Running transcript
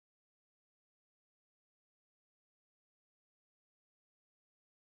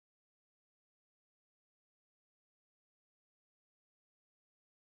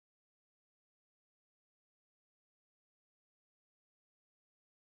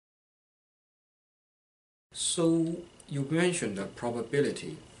So you mentioned the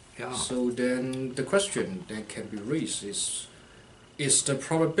probability. Yeah. So then the question that can be raised is the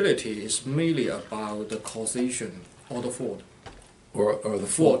probability is mainly about the causation or the fault? Or the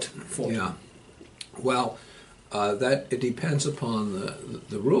fault. Fault. Yeah. Well, that it depends upon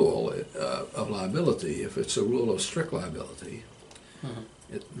the rule of liability. If it's a rule of strict liability,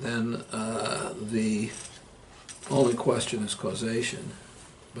 then the only question is causation,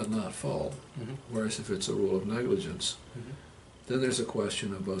 but not fault. Whereas if it's a rule of negligence, then there's a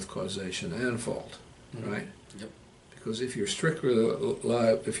question of both causation and fault, right? Yep. Because if you're strictly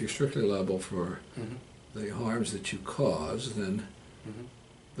liable for the harms that you cause, then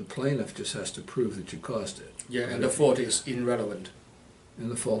the plaintiff just has to prove that you caused it. Yeah, and the fault is irrelevant.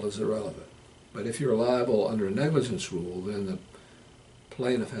 And the fault is irrelevant. But if you're liable under a negligence rule, then the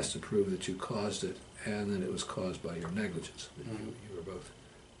plaintiff has to prove that you caused it and that it was caused by your negligence. That you were both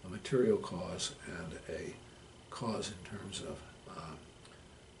a material cause and a cause in terms of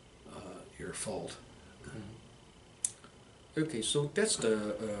your fault. Okay, so that's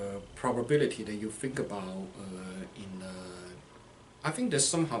the probability that you think about in I think there's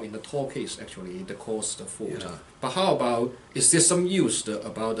somehow in the tort case actually the cause, the fault. Yeah. But how about, is there some use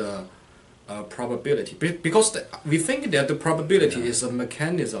about the probability? Because we think that the probability is a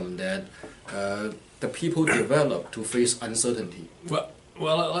mechanism that the people develop to face uncertainty.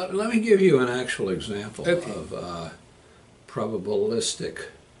 Well, let me give you an actual example Okay. of probabilistic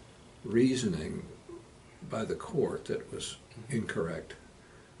reasoning by the court that was incorrect.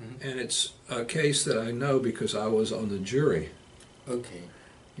 And it's a case that I know because I was on the jury. Okay.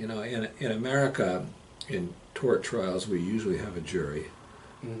 You know, in America, in tort trials, we usually have a jury.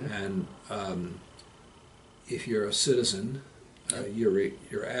 And if you're a citizen,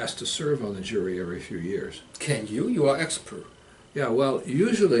 you're asked to serve on the jury every few years. Can you? You are expert. Yeah, well,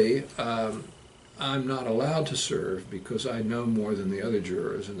 usually I'm not allowed to serve because I know more than the other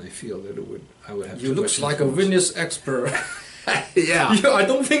jurors, and they feel that I would have. You look like a witness expert. Yeah. I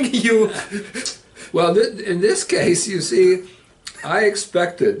don't think you. Well, in this case, you see, I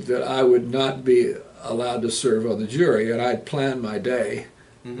expected that I would not be allowed to serve on the jury, and I'd planned my day,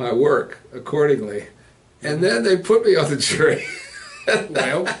 my work accordingly, and then they put me on the jury.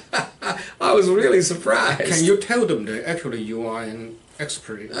 Well, I was really surprised. can you tell them that actually you are an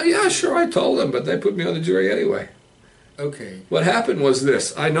expert? Yeah, sure, I told them, but they put me on the jury anyway. Okay. What happened was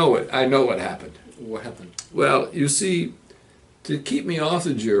this. I know what happened. What happened? Well, you see, to keep me off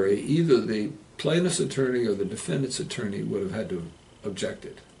the jury, either the plaintiff's attorney or the defendant's attorney would have had to have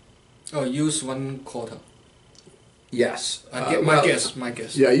objected. Oh, use one quarter. Yes. My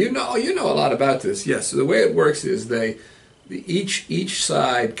guess. Yeah, you know a lot about this. Yes. So the way it works is each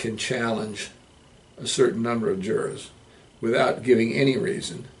side can challenge a certain number of jurors without giving any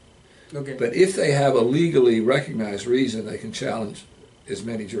reason. Okay. But if they have a legally recognized reason, they can challenge as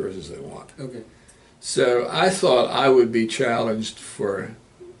many jurors as they want. Okay. So I thought I would be challenged for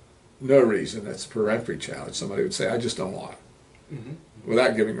no reason. That's a peremptory challenge. Somebody would say, I just don't want it,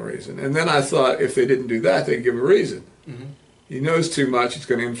 without giving a reason. And then I thought if they didn't do that, they'd give a reason. He knows too much, it's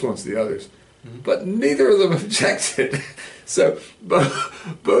going to influence the others. But neither of them objected. So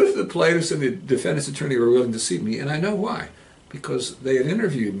both the plaintiffs and the defendant's attorney were willing to see me, and I know why. Because they had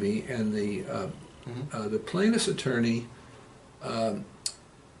interviewed me, and the plaintiff's attorney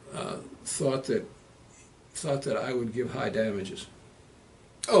thought that I would give high damages.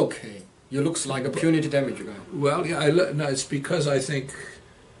 Okay. You looks like a punitive damage guy. Well, yeah, no, it's because I think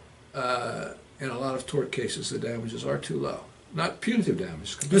in a lot of tort cases the damages are too low. Not punitive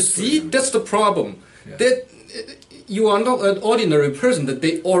damage. You see, that's the problem. Yeah. That you are not an ordinary person. That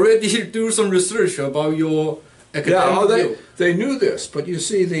they already do some research about your academic view. They knew this, but you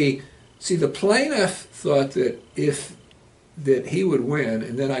see, the plaintiff thought that he would win,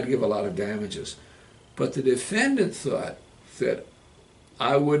 and then I'd give a lot of damages. But the defendant thought that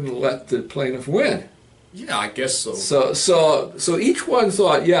I wouldn't let the plaintiff win. Yeah, I guess so. So each one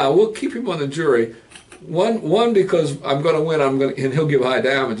thought, yeah, we'll keep him on the jury. One because I'm going to win, and he'll give high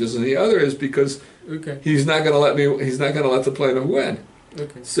damages, and the other is because he's not going to let the plaintiff win.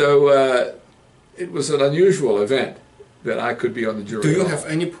 Okay. So it was an unusual event that I could be on the jury. Do you have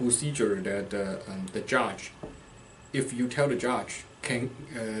any procedure that the judge, if you tell the judge,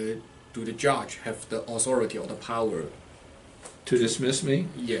 do the judge have the authority or the power to dismiss me?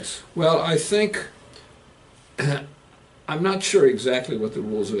 Yes. Well, I think I'm not sure exactly what the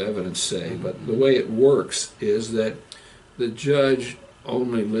rules of evidence say, but the way it works is that the judge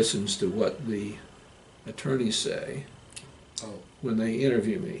only listens to what the attorneys say when they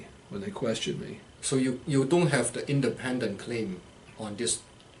interview me, when they question me. So you don't have the independent claim on this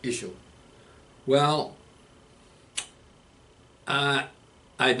issue? Well,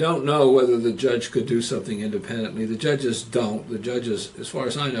 I don't know whether the judge could do something independently. The judges don't. The judges, as far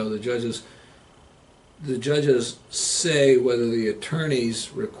as I know, the judges say whether the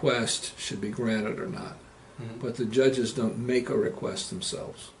attorney's request should be granted or not. But the judges don't make a request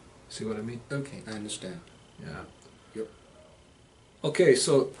themselves. See what I mean? Okay, I understand. Yeah. Yep. Okay,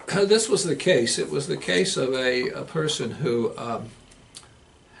 so this was the case. It was the case of a person who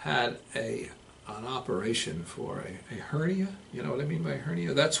had an operation for a hernia. You know what I mean by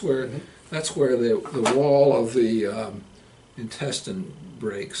hernia? That's where the wall of the intestine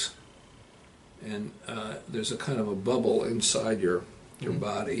breaks, and there's a kind of a bubble inside your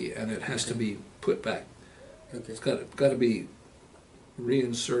body, and it has to be put back. Okay. It's got to be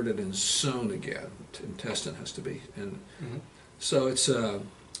reinserted and sewn again. The intestine has to be, and so it's a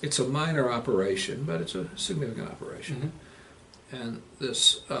minor operation, but it's a significant operation. And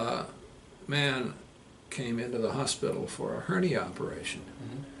this man came into the hospital for a hernia operation,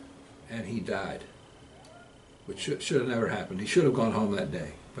 and he died, which should have never happened. He should have gone home that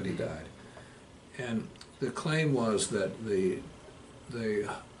day, but he died. And the claim was that the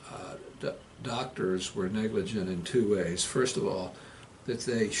doctors were negligent in two ways. First of all, that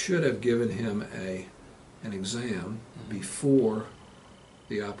they should have given him an exam before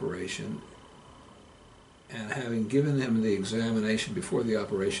the operation, and having given him the examination before the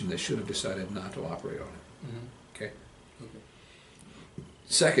operation, they should have decided not to operate on him. Okay.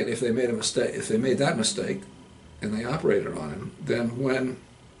 Second, if they made a mistake, if they made that mistake and they operated on him, then when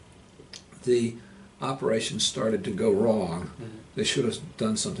the operation started to go wrong, they should have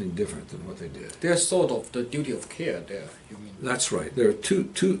done something different than what they did. There's sort of the duty of care there, you mean? That's right. There are two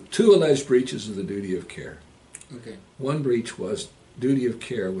alleged breaches of the duty of care. Okay. One breach was duty of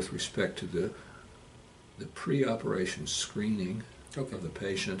care with respect to the pre-operation screening of the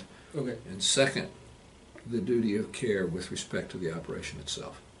patient. Okay. And second, the duty of care with respect to the operation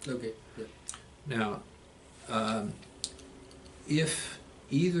itself. Okay. Yeah. Now, if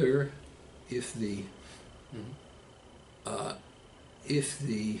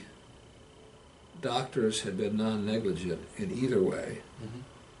the doctors had been non-negligent in either way,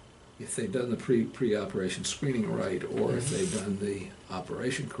 if they'd done the pre-operation screening right, or if they'd done the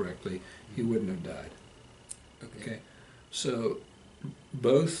operation correctly, he wouldn't have died. Okay. So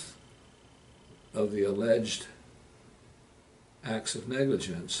both of the alleged acts of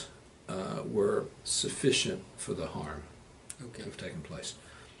negligence were sufficient for the harm to have taken place.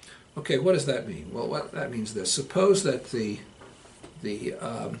 Okay, what does that mean? Well, what that means this: suppose that the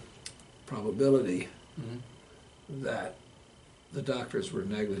probability that the doctors were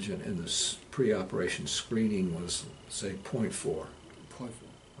negligent in this pre-operation screening was, say, 0.4. 0.4.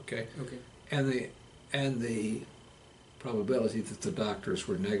 Okay. Okay. And the probability that the doctors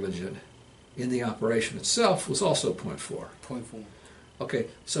were negligent in the operation itself was also 0.4. 0.4. Okay,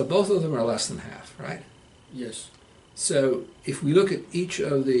 so both of them are less than half, right? Yes. So if we look at each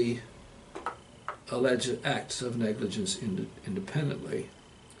of the alleged acts of negligence independently,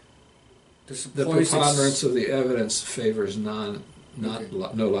 the preponderance of the evidence favors no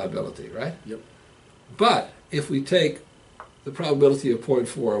liability, right? Yep. But if we take the probability of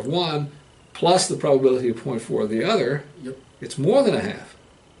 0.4 of one plus the probability of 0.4 of the other, it's more than a half.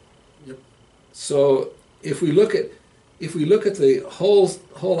 Yep. So if we look at the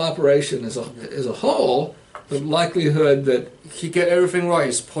whole operation as a whole, the likelihood that he get everything right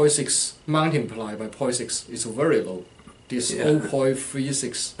is 0.6 multiplied by 0.6 is very low. This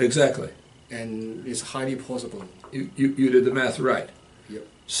 0.36 exactly, and it's highly possible. You did the math right. Yep.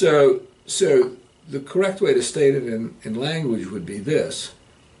 So the correct way to state it in language would be this: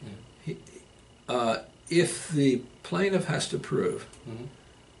 if the plaintiff has to prove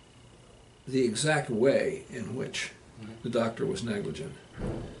the exact way in which the doctor was negligent,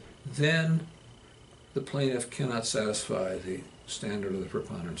 then the plaintiff cannot satisfy the standard of the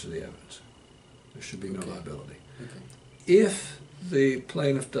preponderance of the evidence. There should be no liability. Okay. If the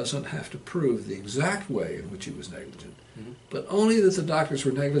plaintiff doesn't have to prove the exact way in which he was negligent, but only that the doctors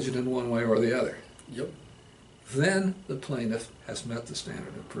were negligent in one way or the other, then the plaintiff has met the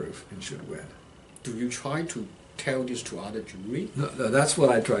standard of proof and should win. Do you try to tell this to other jury? No, that's what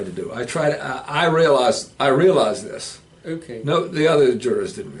I tried to do. I realized this. Okay. No, the other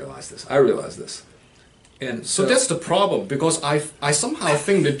jurors didn't realize this. I realized this. And so that's the problem, because I somehow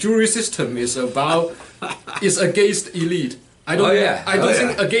think the jury system is against elite. I don't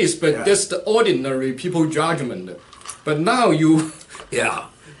think against, but that's the ordinary people judgment. But now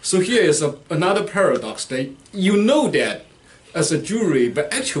so here is another paradox that you know that as a jury,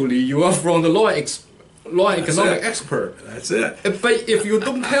 but actually you are from the law law and That's economic it. expert. That's it. But if you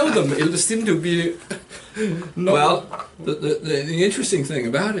don't tell them, it seems to be no. Well, the interesting thing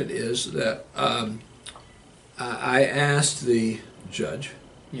about it is that I asked the judge,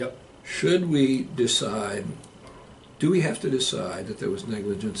 Yep. should we decide, do we have to decide that there was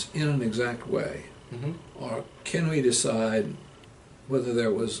negligence in an exact way? Mm-hmm. Or can we decide whether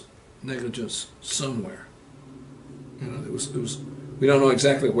there was negligence somewhere? You know, we don't know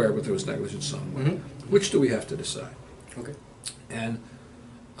exactly where, but there was negligence somewhere. Mm-hmm. Which do we have to decide? Okay. And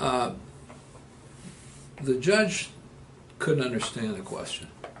the judge couldn't understand the question.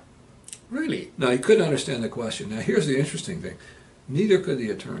 Really? No, he couldn't understand the question. Now, here's the interesting thing. Neither could the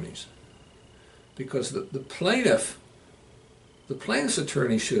attorneys. Because the plaintiff's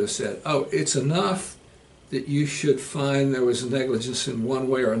attorney should have said, oh, it's enough that you should find there was negligence in one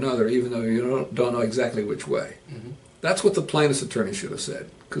way or another, even though you don't know exactly which way. Mm-hmm. That's what the plaintiff's attorney should have said,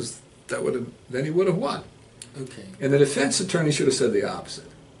 because then he would have won. Okay. And the defense attorney should have said the opposite.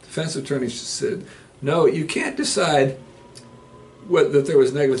 The defense attorney should have said, no, you can't decide that there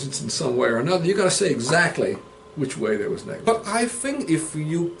was negligence in some way or another. You've got to say exactly which way there was negligence. But I think if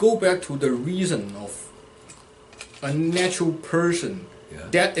you go back to the reason of a natural person, Yeah.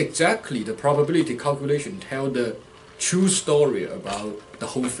 that exactly the probability calculation tell the true story about the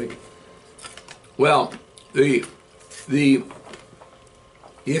whole thing. Well, if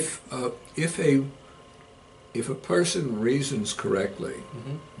a person reasons correctly,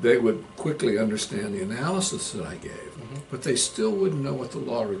 Mm-hmm. they would quickly understand the analysis that I gave, Mm-hmm. but they still wouldn't know what the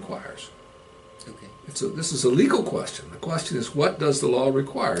law requires. Okay. This is a legal question. The question is, what does the law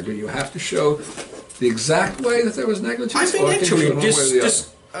require? Do you have to show the exact way that there was negligence? I think or can you actually show one way or the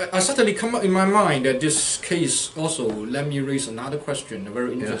other? I suddenly come up in my mind that this case also let me raise another question,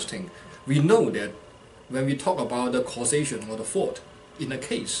 very interesting. We know that when we talk about the causation or the fault in a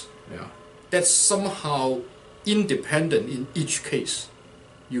case, Yeah. that's somehow independent in each case.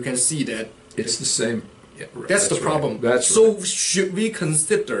 You can see that It's the same. Yeah, right. that's the right. problem. That's so right. should we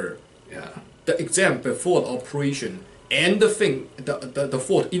consider Yeah. the exam before the operation and the thing, the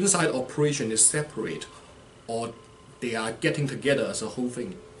fault inside operation is separate, or they are getting together as a whole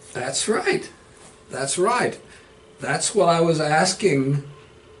thing? That's right. That's right. That's what I was asking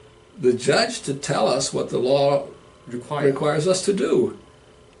the judge to tell us what the law requires us to do.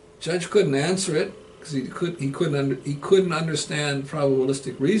 Judge couldn't answer it because he couldn't understand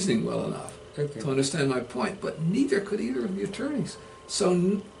probabilistic reasoning well enough to understand my point. But neither could either of the attorneys. So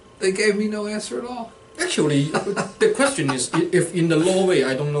they gave me no answer at all. Actually, the question is, if in the law way,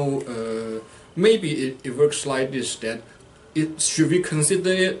 I don't know, maybe it works like this, that should we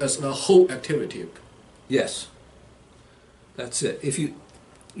consider it as a whole activity? Yes, that's it. If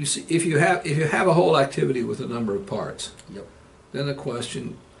you have a whole activity with a number of parts, Yep. then the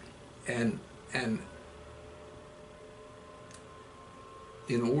question, and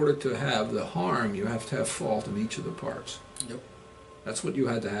in order to have the harm, you have to have fault in each of the parts. Yep. That's what you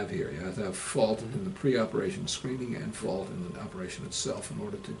had to have here. You had to have fault in the pre-operation screening and fault in the operation itself in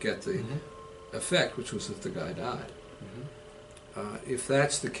order to get the effect, which was that the guy died. If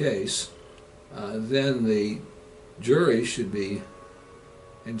that's the case, then the jury should be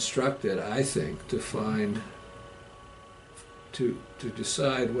instructed, I think, to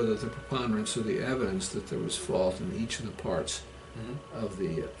decide whether the preponderance of the evidence that there was fault in each of the parts of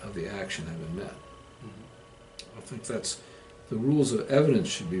the action had been met. I think that's the rules of evidence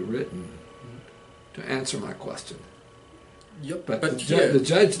should be written to answer my question. Yep. But the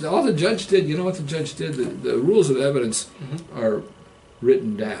judge, all the judge did, you know what the judge did? The rules of evidence are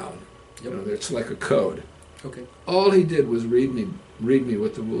written down. Yep. You know, it's like a code. Okay. All he did was read me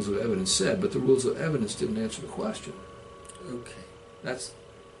what the rules of evidence said, but the rules of evidence didn't answer the question. Okay.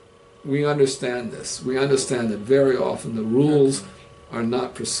 We understand this. We understand that very often the rules are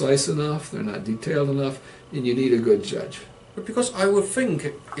not precise enough, they're not detailed enough, and you need a good judge. But because I would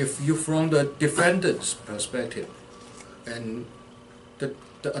think if you from the defendant's perspective, and the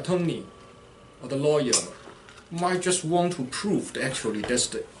attorney or the lawyer might just want to prove that actually that's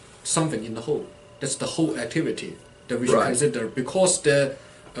something in the whole. That's the whole activity that we should consider, because the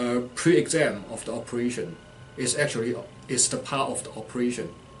pre-exam of the operation is the part of the operation,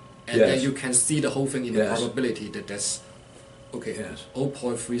 and then you can see the whole thing in the probability that's okay.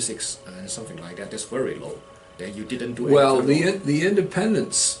 0.36 and something like that. That's very low. That you didn't do. Well, the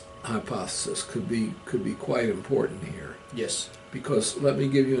independence hypothesis could be quite important here. Yes. Because let me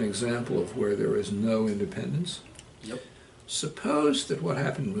give you an example of where there is no independence. Yep. Suppose that what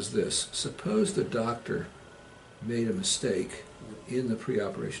happened was this. Suppose the doctor made a mistake in the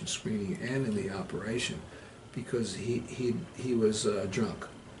pre-operation screening and in the operation because he was drunk.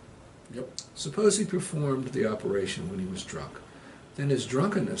 Yep. Suppose he performed the operation when he was drunk. Then his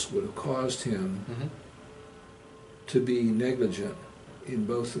drunkenness would have caused him to be negligent in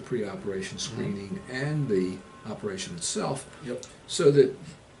both the pre-operation screening and the operation itself, Yep. so that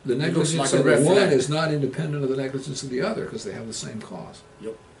the negligence like a of red one flag. is not independent of the negligence of the other, because they have the same cause.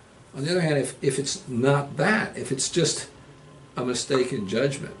 Yep. On the other hand, if it's not that, if it's just a mistake in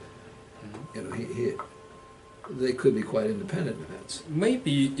judgment, you know, they could be quite independent events.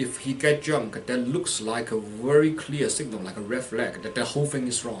 Maybe if he get drunk, that looks like a very clear signal, like a red flag, that the whole thing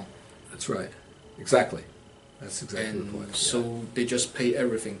is wrong. That's right. Exactly. That's exactly the And point. so Yeah. they just pay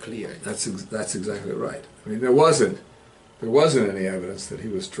everything clear. That's exactly right. I mean, there wasn't any evidence that he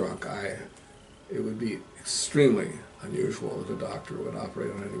was drunk. It would be extremely unusual if a doctor would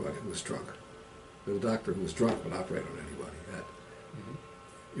operate on anybody who was drunk. That a doctor who was drunk would operate on anybody. That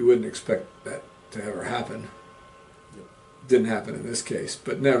you wouldn't expect that to ever happen. Yep. Didn't happen in this case,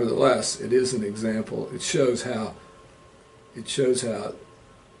 but nevertheless, it is an example. It shows how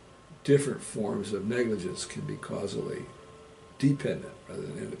different forms of negligence can be causally dependent rather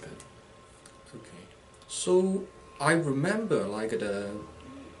than independent. Okay. So I remember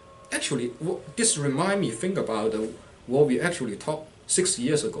this remind me think about what we actually talked 6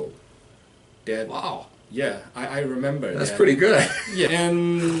 years ago. That Wow, yeah, I remember. that's that. pretty good. Yeah,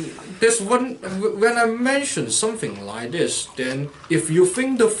 and this one when I mention something like this, then if you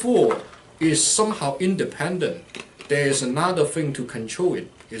think the four is somehow independent, there is another thing to control it.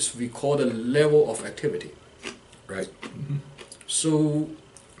 Is we call the level of activity. Right. So,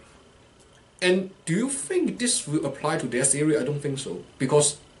 and do you think this will apply to their theory? I don't think so.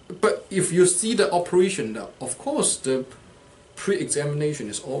 But if you see the operation, of course the pre-examination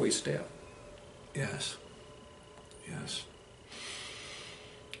is always there. Yes. Yes.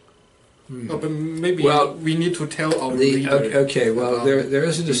 But maybe Well, we need to tell our reader. Okay. Well, about there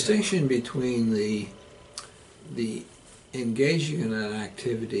is a the- distinction between the engaging in an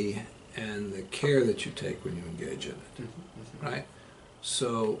activity and the care that you take when you engage in it. Right.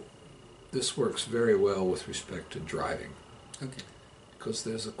 So this works very well with respect to driving, Okay. because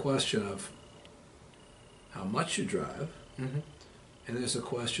there's a question of how much you drive, and there's a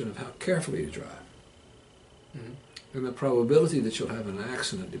question of how carefully you drive. And the probability that you'll have an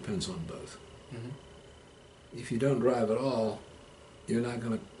accident depends on both. If you don't drive at all,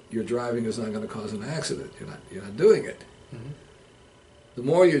 your driving is not going to cause an accident. You're not doing it. The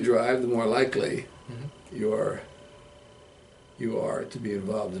more you drive, the more likely you are to be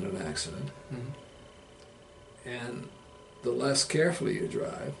involved in an accident. And the less carefully you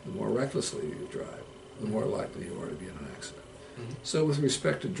drive, the more recklessly you drive, the more likely you are to be in an accident. So with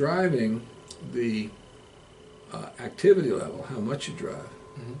respect to driving, the activity level, how much you drive,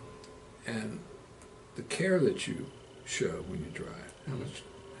 and the care that you show when you drive,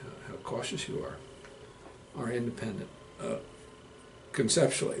 how cautious you are independent.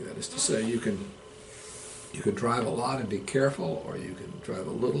 Conceptually, that is to say, you can drive a lot and be careful, or you can drive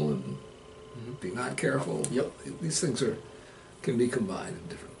a little and be not careful. Yep. These things can be combined in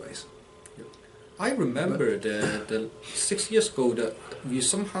different ways. I remember that 6 years ago that we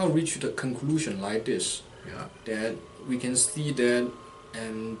somehow reached a conclusion like this. Yeah. That we can see that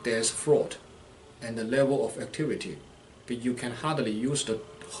there's fraud and the level of activity, but you can hardly use the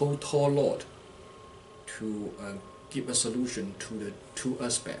whole Tor law to give a solution to the two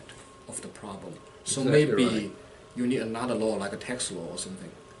aspects of the problem. So Exactly maybe right. you need another law like a tax law or something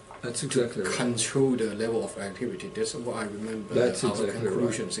That's exactly right. control the level of activity. That's what I remember. That's our exactly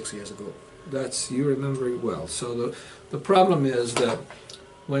conclusion right. 6 years ago. You remember it well. So the problem is that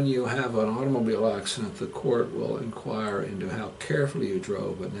when you have an automobile accident, the court will inquire into how carefully you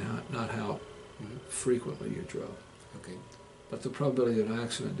drove, but not how frequently you drove. Okay. But the probability of an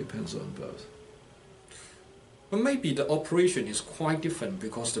accident depends on both. But maybe the operation is quite different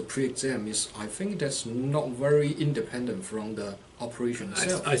because the pre-exam is, I think that's not very independent from the operation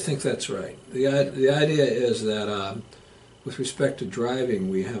itself. I think that's right. The idea is that with respect to driving,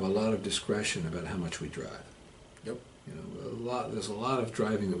 we have a lot of discretion about how much we drive. Yep. You know, there's a lot of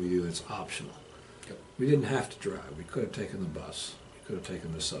driving that we do that's optional. Yep. We didn't have to drive. We could have taken the bus. We could have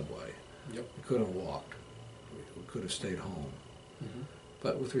taken the subway. Yep. We could have walked. We could have stayed home.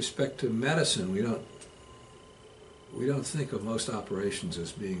 But with respect to medicine, we don't think of most operations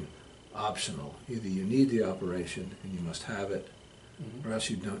as being optional. Either you need the operation and you must have it, or else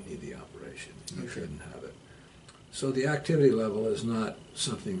you don't need the operation and you shouldn't have it. So the activity level is not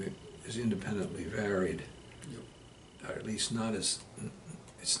something that is independently varied, or at least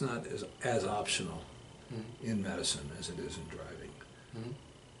it's not as optional in medicine as it is in driving.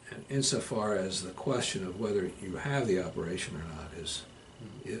 And insofar as the question of whether you have the operation or not is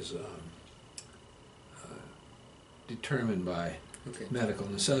is determined by Okay. medical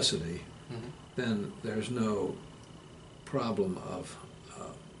necessity, then there's no problem of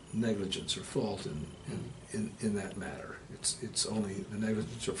negligence or fault in that matter. It's only the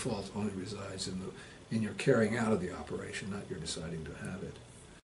negligence or fault only resides in your carrying out of the operation, not your deciding to have it.